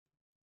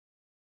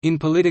In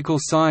political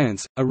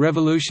science, a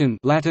revolution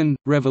Latin,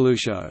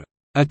 revolutio,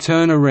 a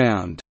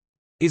turnaround,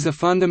 is a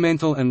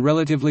fundamental and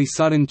relatively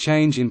sudden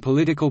change in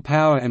political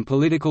power and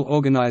political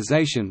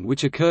organization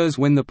which occurs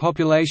when the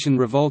population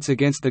revolts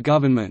against the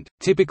government,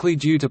 typically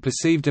due to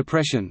perceived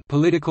oppression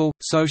political,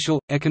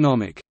 social,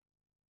 economic.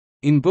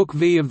 In Book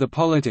V of the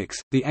Politics,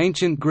 the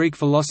ancient Greek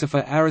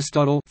philosopher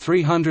Aristotle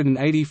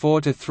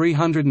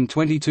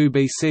 384–322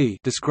 BC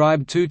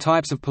described two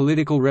types of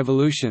political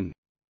revolution: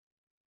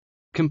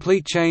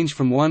 complete change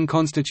from one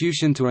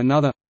constitution to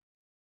another,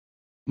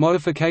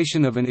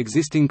 modification of an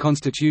existing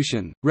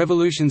constitution.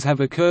 Revolutions have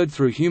occurred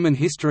through human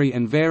history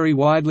and vary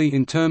widely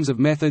in terms of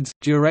methods,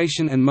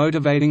 duration and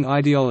motivating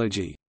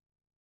ideology.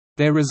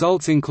 Their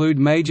results include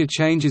major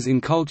changes in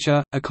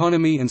culture,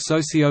 economy and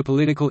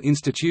socio-political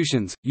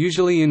institutions,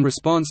 usually in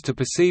response to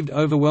perceived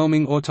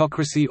overwhelming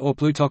autocracy or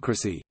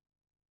plutocracy.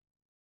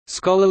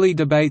 Scholarly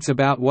debates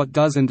about what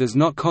does and does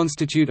not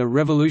constitute a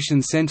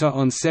revolution center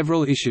on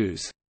several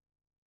issues.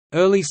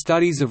 Early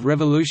studies of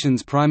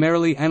revolutions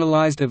primarily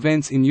analyzed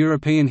events in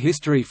European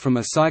history from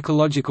a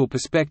psychological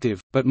perspective,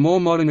 but more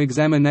modern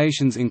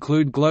examinations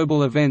include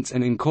global events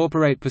and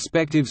incorporate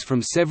perspectives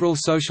from several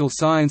social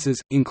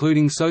sciences,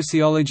 including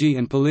sociology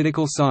and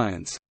political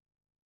science.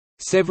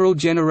 Several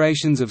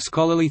generations of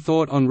scholarly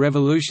thought on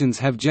revolutions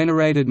have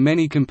generated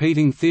many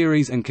competing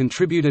theories and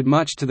contributed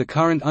much to the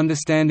current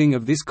understanding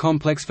of this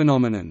complex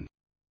phenomenon.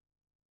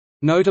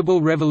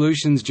 Notable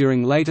revolutions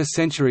during later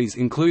centuries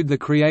include the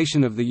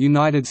creation of the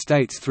United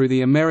States through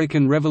the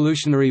American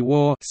Revolutionary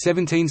War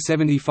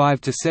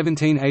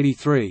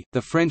 (1775–1783),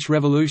 the French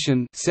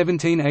Revolution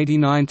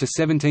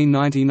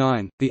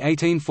 (1789–1799), the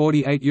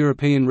 1848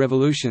 European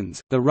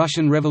revolutions, the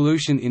Russian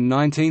Revolution in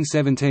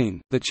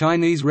 1917, the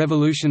Chinese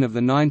Revolution of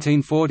the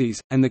 1940s,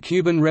 and the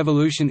Cuban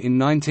Revolution in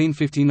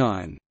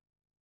 1959.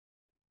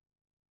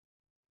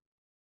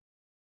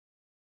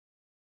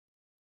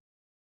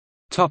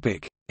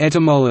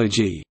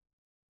 Etymology.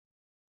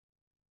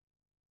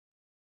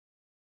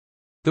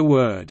 The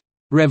word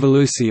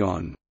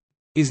 «révolution»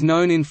 is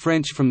known in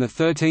French from the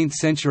 13th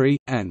century,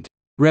 and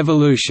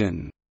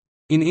 «révolution»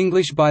 in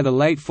English by the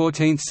late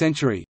 14th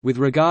century, with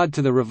regard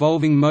to the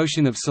revolving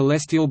motion of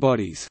celestial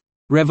bodies.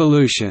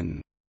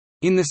 Revolution,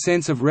 in the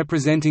sense of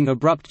representing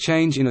abrupt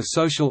change in a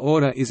social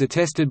order, is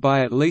attested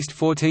by at least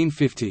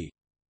 1450.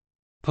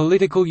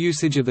 Political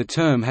usage of the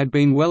term had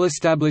been well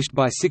established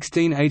by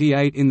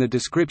 1688 in the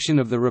description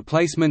of the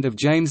replacement of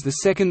James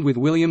II with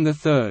William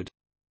III.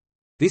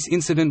 This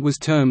incident was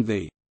termed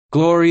the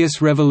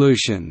 «Glorious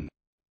Revolution».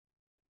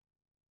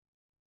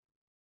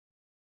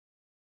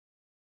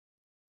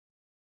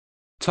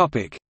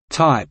 Types.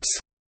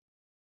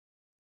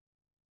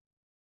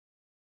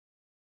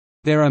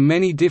 There are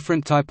many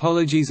different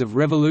typologies of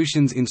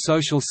revolutions in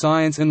social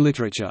science and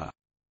literature.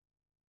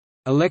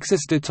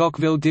 Alexis de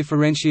Tocqueville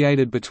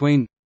differentiated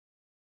between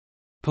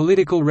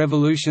political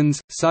revolutions,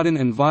 sudden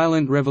and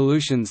violent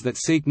revolutions that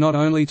seek not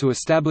only to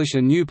establish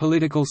a new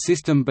political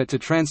system but to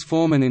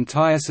transform an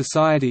entire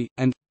society,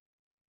 and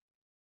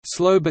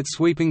slow but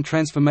sweeping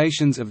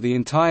transformations of the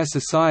entire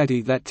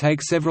society that take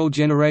several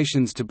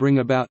generations to bring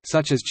about,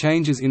 such as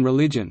changes in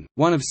religion.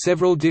 One of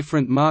several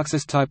different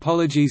Marxist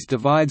typologies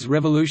divides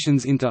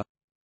revolutions into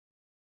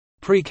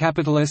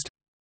pre-capitalist,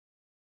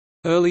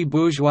 early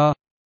bourgeois,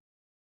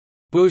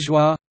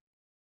 bourgeois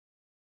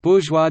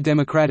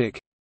democratic,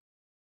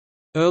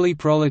 early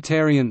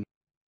proletarian.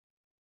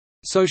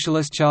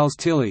 Socialist Charles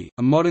Tilly,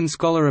 a modern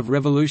scholar of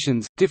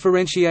revolutions,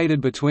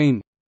 differentiated between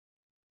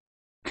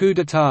coup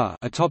d'état,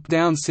 a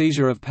top-down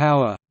seizure of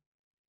power,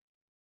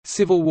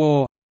 civil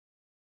war,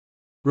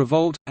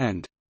 revolt,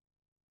 and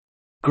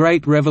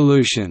Great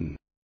Revolution,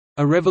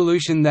 a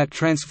revolution that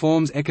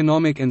transforms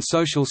economic and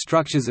social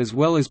structures as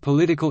well as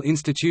political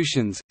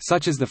institutions,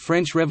 such as the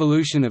French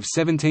Revolution of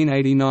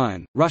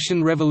 1789,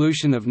 Russian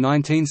Revolution of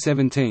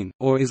 1917,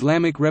 or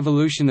Islamic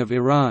Revolution of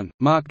Iran.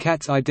 Mark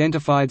Katz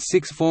identified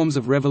 6 forms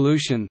of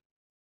revolution: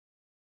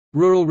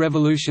 rural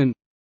revolution,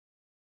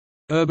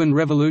 urban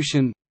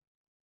revolution,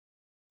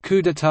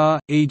 coup d'état,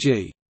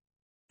 e.g.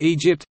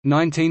 Egypt,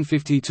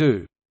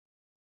 1952,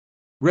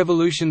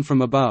 revolution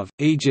from above,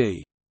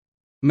 e.g.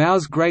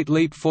 Mao's Great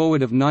Leap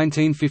Forward of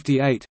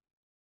 1958,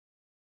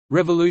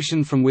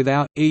 revolution from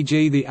without,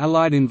 e.g. the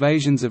Allied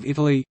invasions of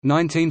Italy,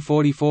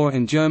 1944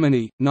 and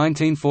Germany,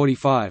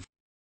 1945,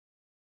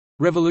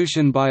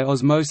 revolution by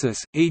osmosis,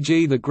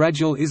 e.g. the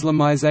gradual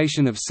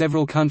Islamization of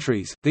several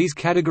countries. These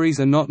categories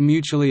are not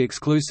mutually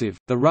exclusive.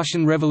 The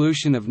Russian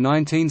Revolution of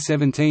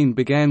 1917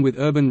 began with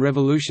urban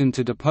revolution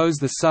to depose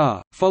the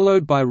Tsar,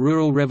 followed by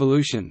rural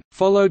revolution,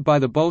 followed by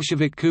the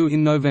Bolshevik coup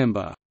in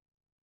November.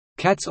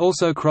 Katz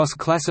also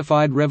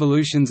cross-classified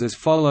revolutions as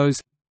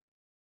follows: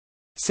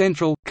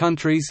 central,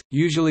 countries,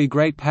 usually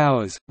great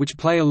powers, which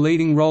play a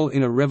leading role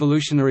in a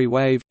revolutionary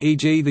wave,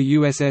 e.g. the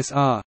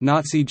USSR,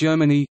 Nazi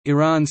Germany,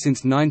 Iran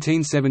since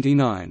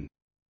 1979.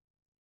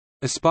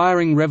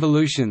 Aspiring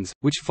revolutions,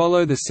 which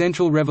follow the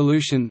Central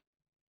Revolution.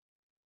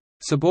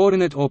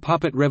 Subordinate or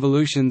puppet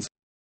revolutions.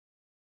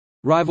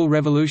 rival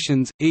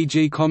revolutions,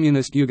 e.g.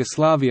 Communist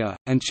Yugoslavia,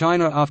 and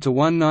China after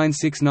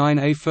 1969.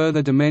 A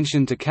further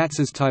dimension to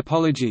Katz's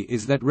typology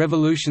is that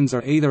revolutions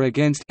are either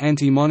against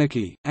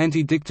anti-monarchy,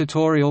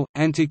 anti-dictatorial,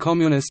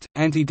 anti-communist,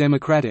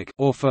 anti-democratic,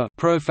 or for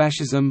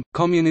pro-fascism,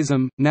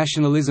 communism,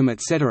 nationalism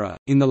etc.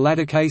 In the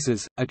latter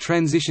cases, a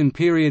transition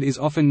period is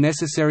often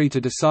necessary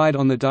to decide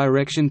on the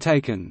direction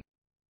taken.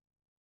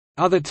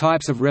 Other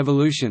types of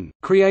revolution,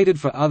 created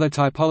for other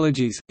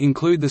typologies,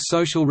 include the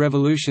social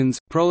revolutions,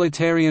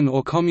 proletarian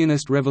or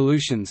communist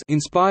revolutions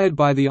inspired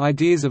by the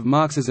ideas of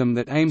Marxism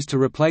that aims to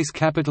replace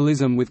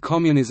capitalism with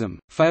communism,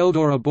 failed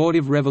or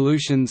abortive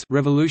revolutions,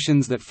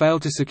 revolutions that fail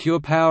to secure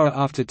power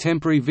after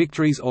temporary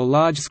victories or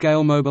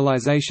large-scale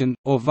mobilization,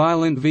 or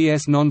violent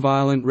vs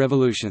nonviolent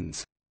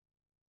revolutions.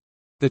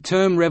 The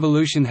term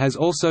revolution has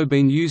also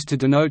been used to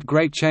denote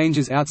great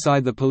changes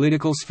outside the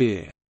political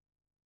sphere.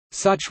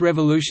 Such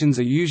revolutions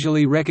are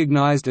usually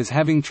recognized as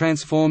having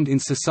transformed in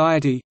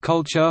society,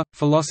 culture,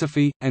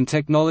 philosophy, and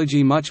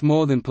technology much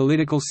more than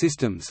political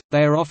systems.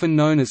 They are often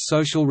known as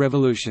social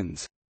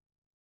revolutions.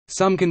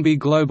 Some can be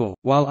global,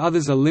 while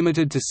others are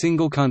limited to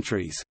single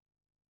countries.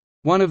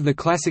 One of the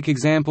classic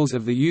examples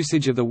of the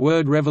usage of the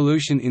word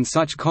revolution in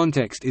such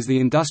context is the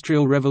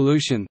Industrial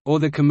Revolution, or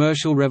the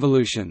Commercial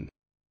Revolution.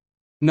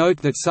 Note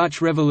that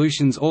such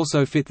revolutions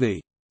also fit the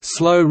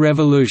 «slow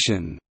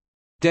revolution»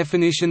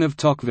 definition of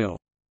Tocqueville.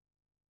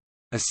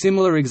 A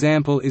similar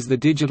example is the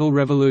digital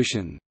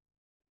revolution.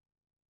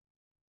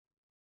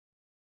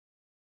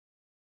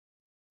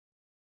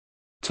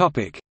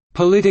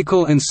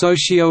 Political and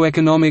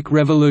socio-economic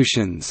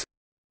revolutions.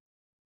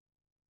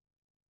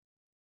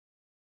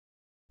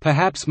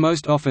 Perhaps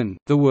most often,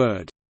 the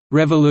word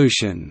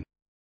 «revolution»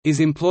 is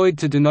employed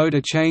to denote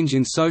a change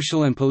in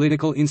social and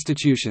political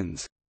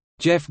institutions.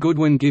 Jeff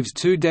Goodwin gives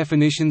two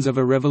definitions of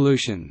a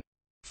revolution.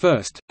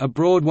 First, a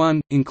broad one,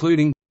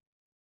 including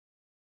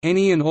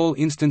any and all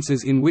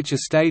instances in which a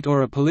state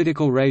or a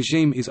political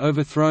regime is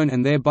overthrown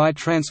and thereby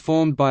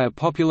transformed by a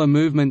popular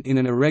movement in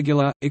an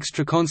irregular,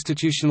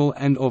 extraconstitutional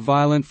and/or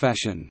violent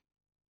fashion.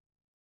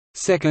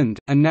 Second,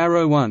 a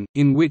narrow one,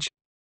 in which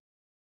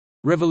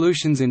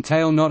revolutions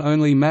entail not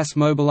only mass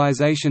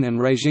mobilization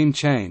and regime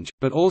change,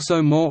 but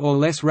also more or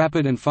less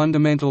rapid and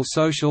fundamental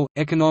social,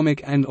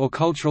 economic and/or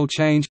cultural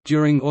change,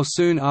 during or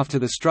soon after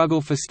the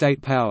struggle for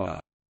state power.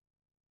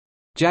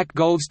 Jack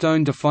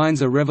Goldstone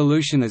defines a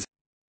revolution as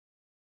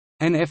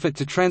an effort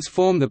to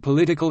transform the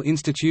political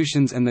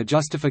institutions and the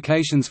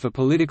justifications for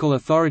political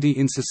authority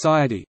in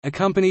society,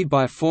 accompanied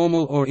by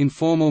formal or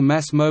informal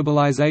mass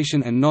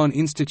mobilization and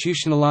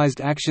non-institutionalized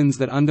actions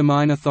that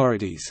undermine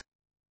authorities.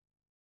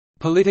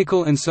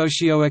 Political and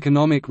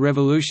socio-economic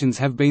revolutions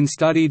have been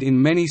studied in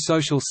many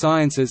social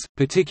sciences,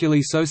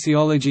 particularly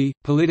sociology,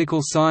 political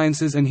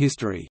sciences and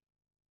history.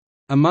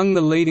 Among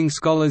the leading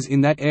scholars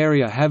in that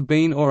area have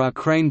been or are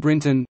Crane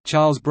Brinton,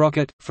 Charles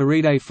Brockett,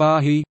 Farideh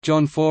Farhi,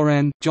 John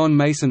Foran, John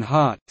Mason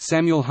Hart,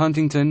 Samuel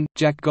Huntington,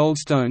 Jack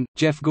Goldstone,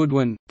 Jeff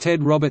Goodwin,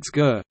 Ted Roberts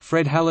Gurr,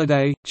 Fred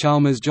Halliday,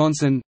 Chalmers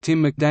Johnson,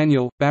 Tim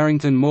McDaniel,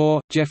 Barrington Moore,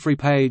 Jeffrey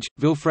Page,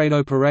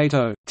 Vilfredo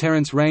Pareto,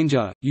 Terence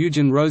Ranger,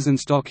 Eugen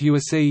Rosenstock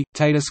USC,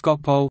 Tater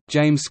Skocpol,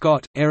 James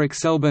Scott, Eric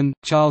Selbin,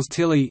 Charles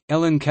Tilley,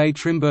 Ellen K.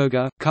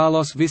 Trimberger,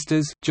 Carlos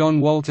Vistas,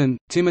 John Walton,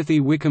 Timothy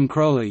Wickham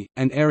Crowley,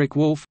 and Eric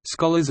Wolfe.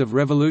 Scholars of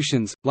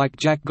revolutions, like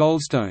Jack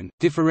Goldstone,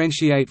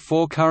 differentiate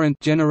four current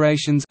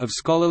generations of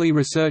scholarly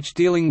research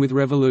dealing with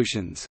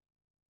revolutions.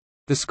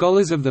 The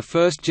scholars of the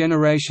first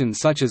generation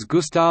such as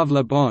Gustave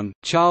Le Bon,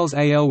 Charles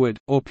A. Elwood,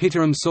 or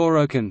Pitirim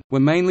Sorokin,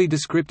 were mainly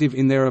descriptive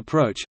in their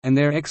approach, and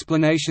their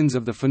explanations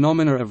of the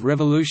phenomena of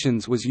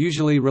revolutions was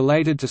usually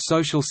related to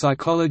social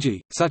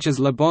psychology, such as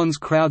Le Bon's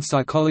crowd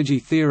psychology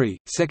theory.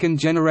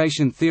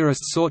 Second-generation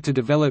theorists sought to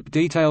develop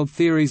detailed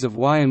theories of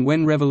why and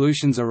when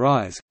revolutions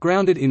arise,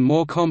 grounded in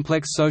more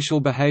complex social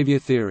behavior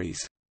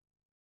theories.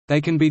 They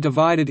can be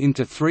divided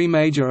into three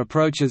major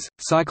approaches: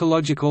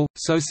 psychological,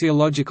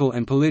 sociological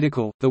and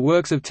political. The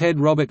works of Ted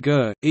Robert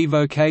Gurr,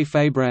 Ivo K.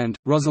 Fabrand,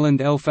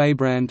 Rosalind L.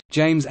 Fabrand,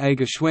 James A.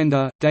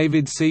 Geschwender,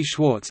 David C.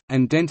 Schwartz,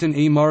 and Denton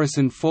E.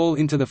 Morrison fall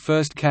into the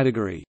first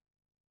category.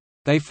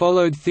 They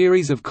followed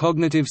theories of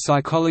cognitive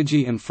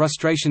psychology and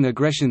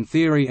frustration-aggression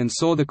theory and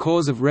saw the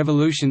cause of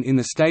revolution in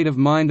the state of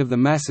mind of the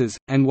masses,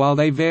 and while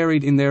they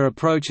varied in their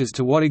approaches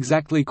to what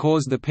exactly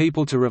caused the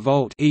people to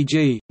revolt,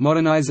 e.g.,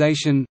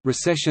 modernization,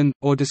 recession,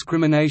 or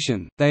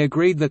discrimination, they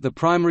agreed that the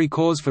primary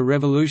cause for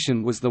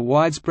revolution was the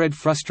widespread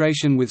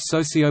frustration with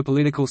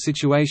socio-political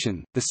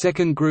situation. The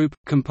second group,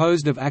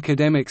 composed of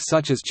academics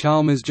such as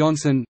Chalmers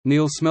Johnson,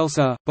 Neil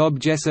Smelser, Bob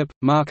Jessup,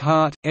 Mark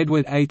Hart,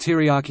 Edward A.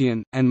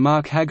 Tiriakian, and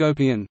Mark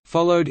Hagopian,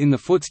 followed in the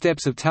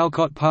footsteps of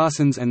Talcott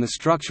Parsons and the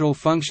structural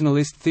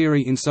functionalist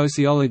theory in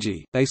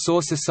sociology. They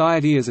saw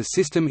society as a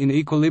system in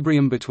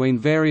equilibrium between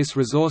various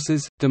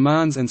resources,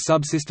 demands and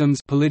subsystems,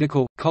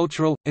 political,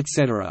 cultural,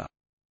 etc.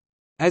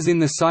 As in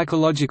the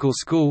psychological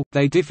school,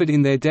 they differed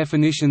in their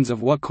definitions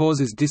of what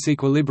causes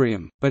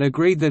disequilibrium, but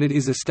agreed that it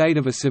is a state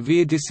of a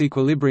severe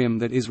disequilibrium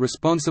that is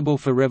responsible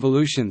for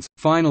revolutions.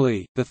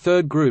 Finally, the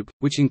third group,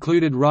 which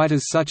included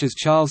writers such as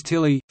Charles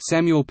Tilly,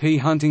 Samuel P.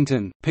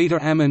 Huntington,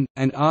 Peter Ammon,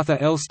 and Arthur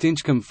L.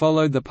 Stinchcombe,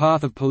 followed the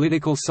path of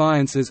political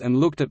sciences and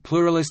looked at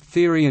pluralist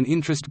theory and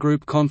interest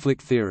group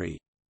conflict theory.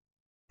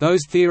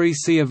 Those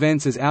theories see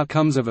events as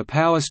outcomes of a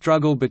power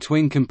struggle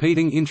between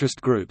competing interest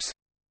groups.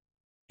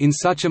 In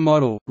such a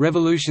model,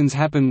 revolutions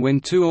happen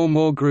when two or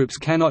more groups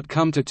cannot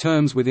come to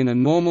terms within a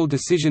normal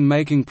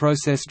decision-making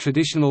process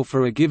traditional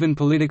for a given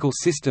political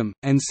system,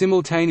 and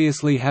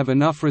simultaneously have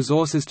enough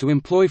resources to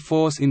employ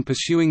force in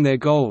pursuing their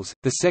goals.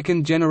 The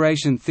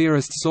second-generation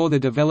theorists saw the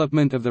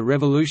development of the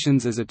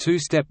revolutions as a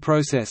two-step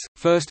process.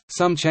 First,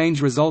 some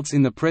change results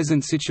in the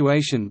present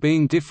situation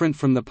being different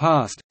from the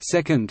past.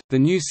 Second, the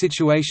new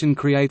situation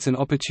creates an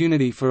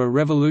opportunity for a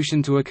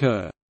revolution to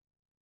occur.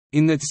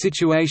 In that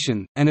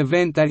situation, an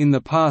event that in the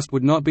past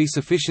would not be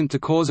sufficient to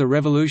cause a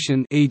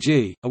revolution,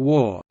 e.g., a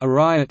war, a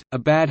riot, a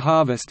bad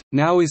harvest,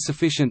 now is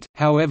sufficient.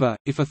 However,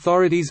 if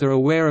authorities are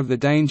aware of the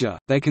danger,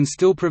 they can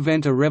still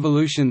prevent a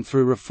revolution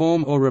through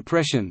reform or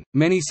repression.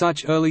 Many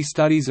such early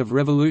studies of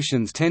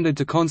revolutions tended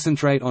to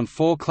concentrate on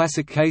four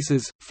classic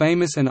cases,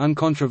 famous and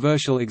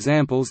uncontroversial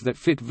examples that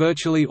fit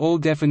virtually all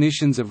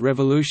definitions of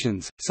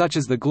revolutions, such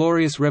as the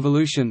Glorious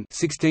Revolution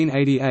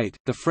 (1688),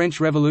 the French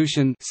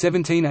Revolution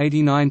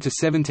 (1789 to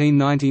 1799),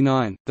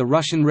 the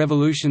Russian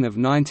Revolution of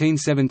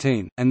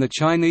 1917, and the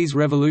Chinese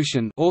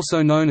Revolution,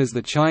 also known as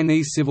the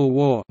Chinese Civil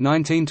War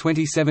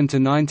 (1927 to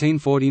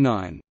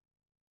 1949).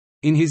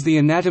 In his The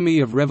Anatomy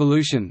of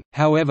Revolution,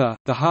 however,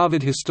 the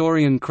Harvard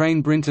historian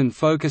Crane Brinton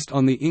focused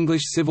on the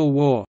English Civil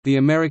War, the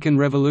American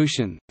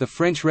Revolution, the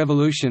French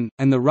Revolution,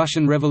 and the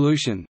Russian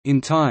Revolution. In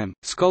time,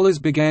 scholars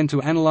began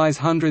to analyze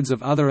hundreds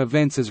of other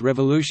events as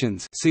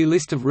revolutions. See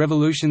List of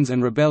revolutions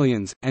and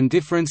rebellions, and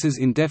differences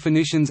in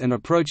definitions and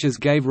approaches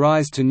gave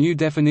rise to new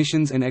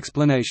definitions and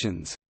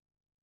explanations.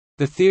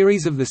 The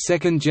theories of the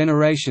second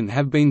generation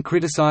have been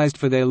criticized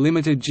for their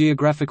limited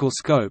geographical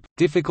scope,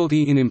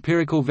 difficulty in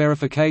empirical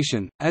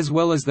verification, as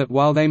well as that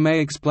while they may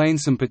explain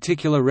some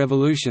particular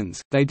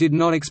revolutions, they did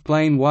not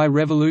explain why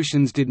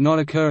revolutions did not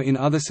occur in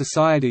other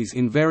societies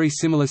in very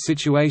similar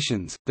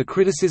situations. The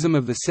criticism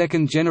of the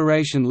second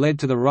generation led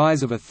to the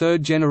rise of a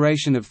third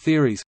generation of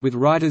theories, with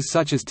writers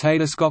such as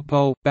Taylor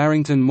Skocpol,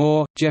 Barrington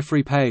Moore,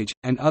 Jeffrey Page,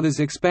 and others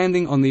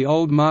expanding on the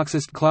old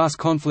Marxist class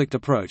conflict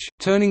approach,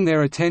 turning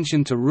their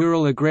attention to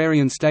rural agrarian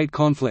state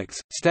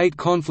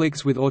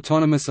conflicts with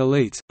autonomous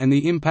elites, and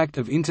the impact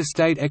of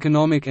interstate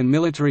economic and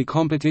military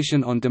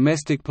competition on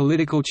domestic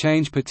political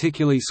change.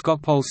 Particularly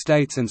Skocpol's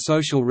States and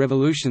Social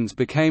Revolutions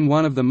became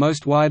one of the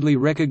most widely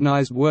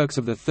recognized works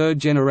of the third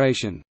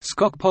generation.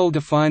 Skocpol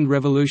defined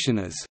revolution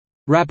as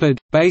rapid,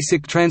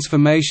 basic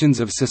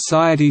transformations of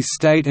society's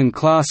state and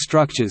class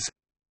structures,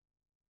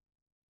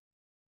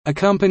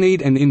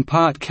 accompanied and in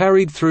part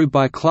carried through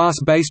by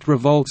class-based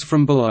revolts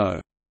from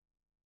below,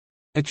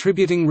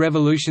 attributing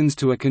revolutions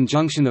to a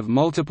conjunction of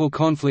multiple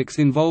conflicts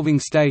involving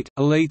state,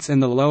 elites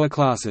and the lower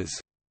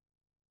classes.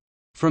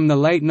 From the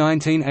late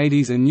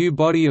 1980s a new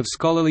body of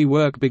scholarly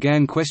work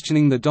began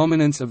questioning the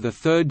dominance of the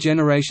third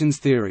generation's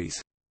theories.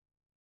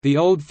 The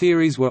old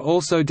theories were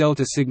also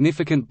dealt a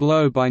significant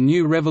blow by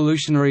new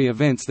revolutionary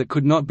events that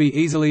could not be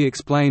easily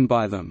explained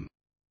by them.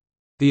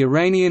 The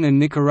Iranian and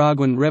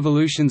Nicaraguan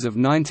revolutions of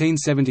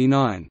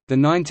 1979, the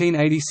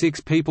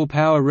 1986 People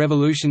Power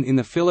Revolution in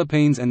the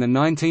Philippines and the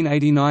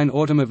 1989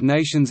 Autumn of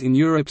Nations in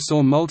Europe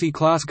saw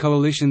multi-class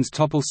coalitions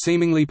topple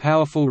seemingly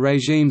powerful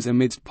regimes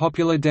amidst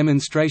popular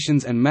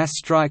demonstrations and mass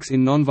strikes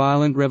in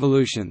nonviolent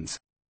revolutions.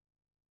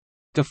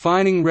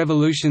 Defining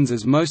revolutions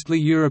as mostly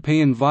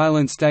European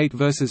violent state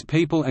versus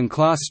people and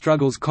class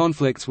struggles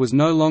conflicts was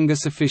no longer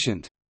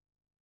sufficient.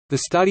 The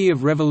study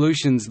of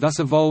revolutions thus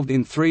evolved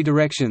in three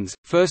directions.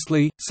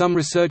 Firstly, some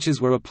researchers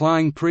were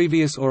applying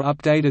previous or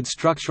updated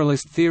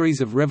structuralist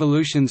theories of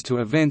revolutions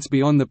to events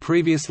beyond the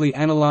previously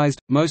analyzed,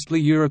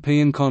 mostly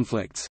European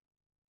conflicts.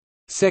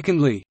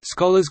 Secondly,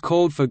 scholars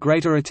called for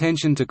greater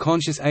attention to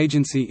conscious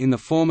agency in the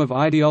form of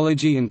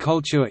ideology and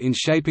culture in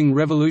shaping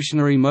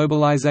revolutionary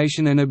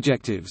mobilization and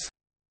objectives.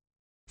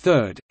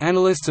 Third,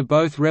 analysts of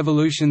both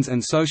revolutions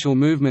and social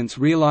movements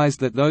realized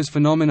that those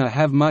phenomena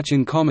have much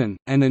in common,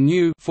 and a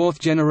new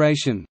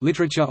fourth-generation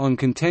literature on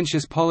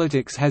contentious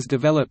politics has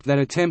developed that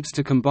attempts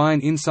to combine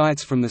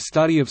insights from the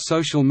study of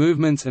social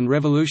movements and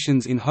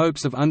revolutions in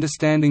hopes of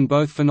understanding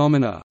both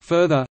phenomena.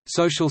 Further,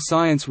 social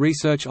science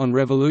research on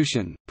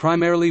revolution,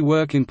 primarily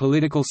work in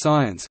political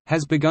science,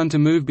 has begun to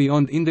move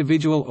beyond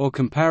individual or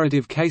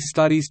comparative case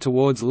studies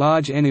towards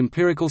large and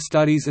empirical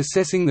studies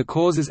assessing the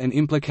causes and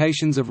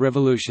implications of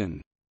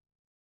revolution.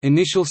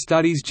 Initial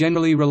studies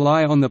generally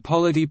rely on the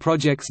Polity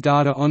Project's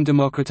data on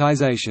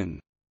democratization.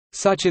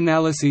 Such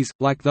analyses,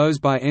 like those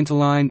by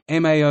Enterline,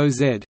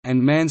 Maoz,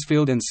 and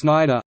Mansfield and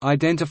Snyder,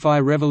 identify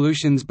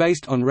revolutions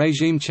based on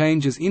regime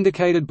changes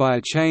indicated by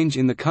a change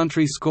in the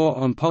country's score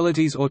on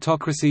polity's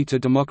autocracy to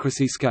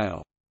democracy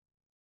scale.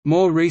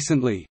 More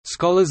recently,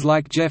 scholars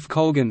like Jeff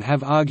Colgan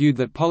have argued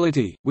that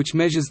polity, which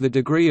measures the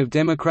degree of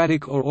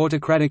democratic or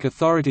autocratic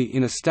authority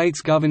in a state's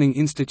governing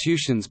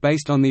institutions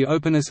based on the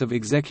openness of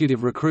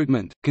executive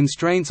recruitment,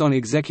 constraints on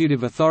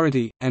executive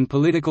authority, and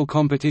political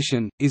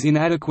competition, is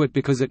inadequate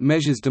because it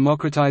measures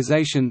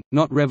democratization,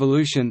 not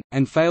revolution,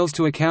 and fails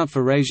to account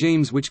for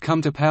regimes which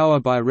come to power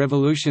by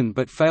revolution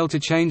but fail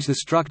to change the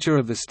structure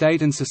of the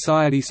state and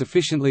society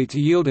sufficiently to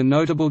yield a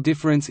notable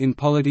difference in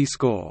polity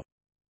score.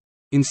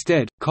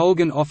 Instead,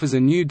 Colgan offers a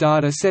new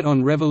data set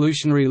on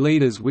revolutionary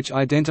leaders which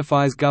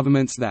identifies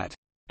governments that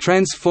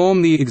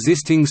transform the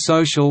existing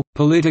social,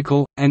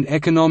 political, and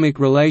economic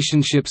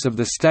relationships of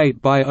the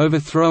state by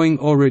overthrowing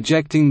or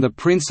rejecting the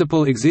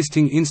principal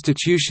existing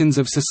institutions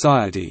of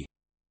society.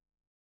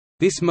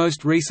 This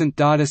most recent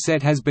data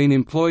set has been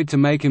employed to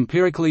make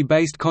empirically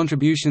based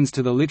contributions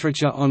to the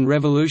literature on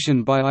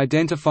revolution by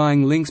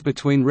identifying links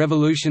between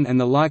revolution and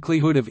the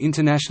likelihood of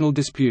international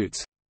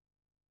disputes.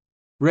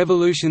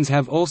 Revolutions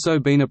have also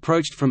been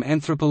approached from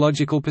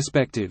anthropological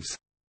perspectives.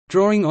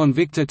 Drawing on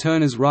Victor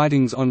Turner's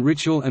writings on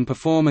ritual and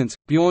performance,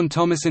 Bjorn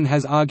Thomason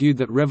has argued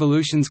that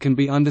revolutions can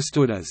be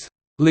understood as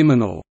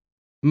liminal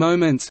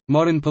moments.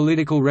 Modern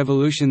political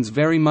revolutions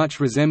very much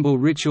resemble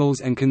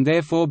rituals and can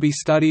therefore be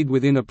studied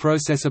within a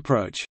process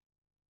approach.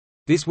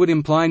 This would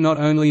imply not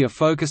only a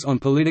focus on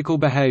political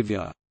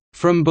behavior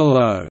from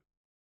below,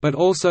 but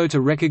also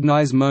to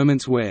recognize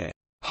moments where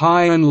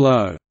high and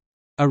low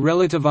are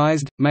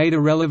relativized, made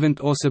irrelevant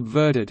or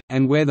subverted,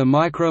 and where the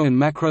micro and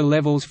macro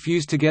levels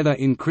fuse together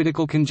in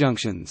critical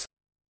conjunctions.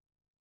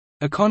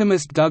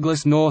 Economist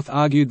Douglas North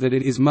argued that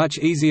it is much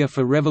easier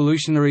for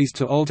revolutionaries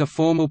to alter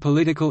formal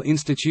political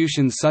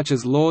institutions such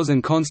as laws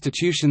and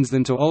constitutions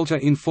than to alter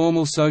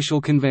informal social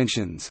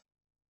conventions.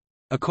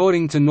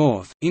 According to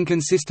North,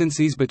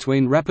 inconsistencies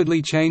between rapidly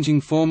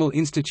changing formal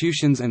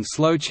institutions and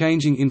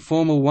slow-changing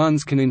informal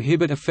ones can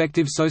inhibit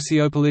effective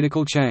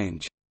sociopolitical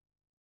change.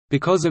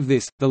 Because of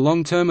this, the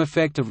long-term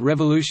effect of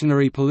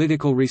revolutionary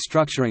political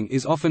restructuring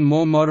is often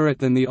more moderate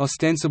than the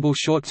ostensible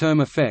short-term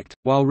effect.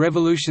 While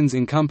revolutions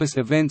encompass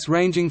events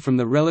ranging from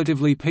the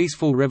relatively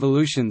peaceful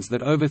revolutions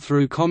that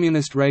overthrew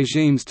communist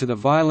regimes to the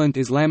violent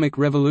Islamic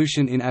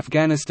Revolution in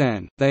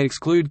Afghanistan, they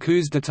exclude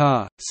coups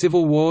d'état,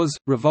 civil wars,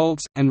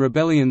 revolts, and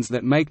rebellions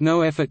that make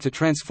no effort to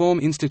transform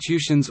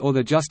institutions or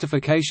the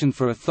justification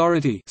for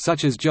authority,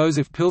 such as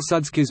Joseph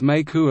Pilsudski's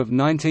May coup of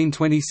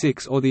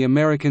 1926 or the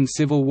American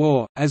Civil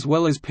War, as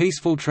well as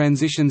peaceful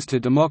transitions to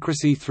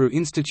democracy through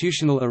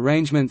institutional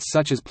arrangements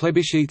such as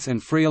plebiscites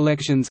and free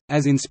elections,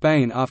 as in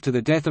Spain after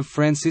the death of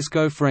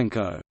Francisco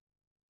Franco.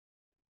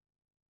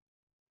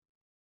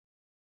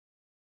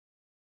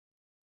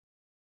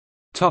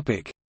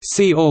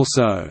 See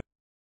also: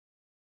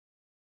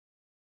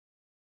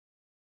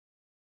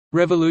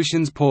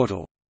 Revolutions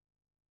portal.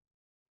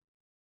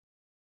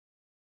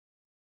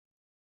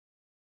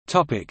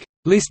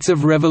 Lists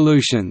of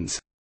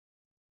revolutions.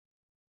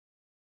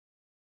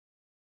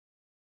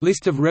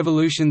 List of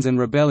revolutions and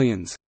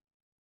rebellions.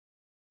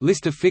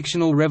 List of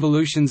fictional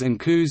revolutions and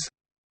coups.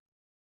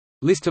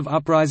 List of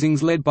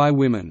uprisings led by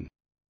women.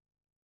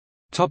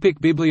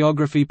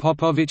 Bibliography.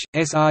 Popovich,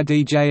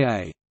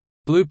 SRDJA.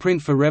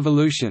 Blueprint for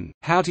Revolution,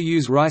 How to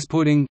Use Rice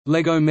Pudding,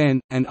 Lego Men,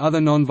 and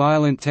Other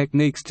Nonviolent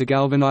Techniques to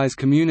Galvanize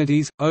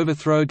Communities,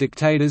 Overthrow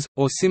Dictators,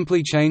 or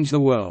Simply Change the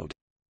World.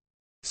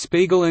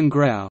 Spiegel and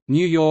Grau,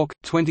 New York,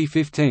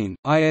 2015,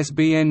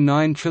 ISBN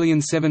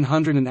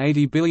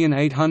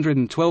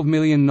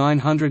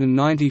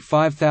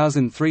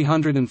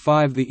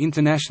 9780812995305. The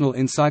International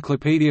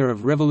Encyclopedia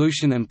of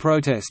Revolution and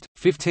Protest,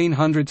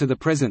 1500 to the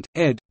Present,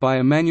 ed. by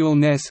Emmanuel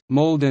Ness,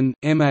 Malden,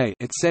 M.A.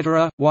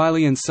 etc.,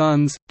 Wiley &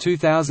 Sons,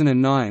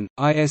 2009,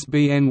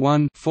 ISBN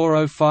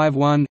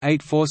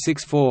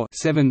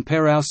 1-4051-8464-7.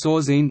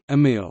 Perau-Sorzine,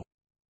 Emile.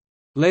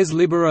 Les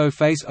libéraux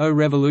face aux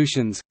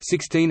révolutions,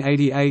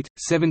 1688,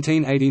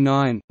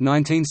 1789,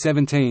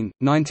 1917,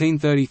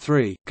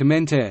 1933,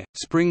 Commentaire,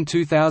 Spring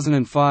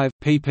 2005,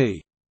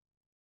 pp.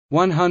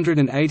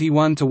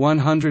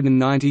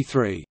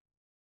 181–193.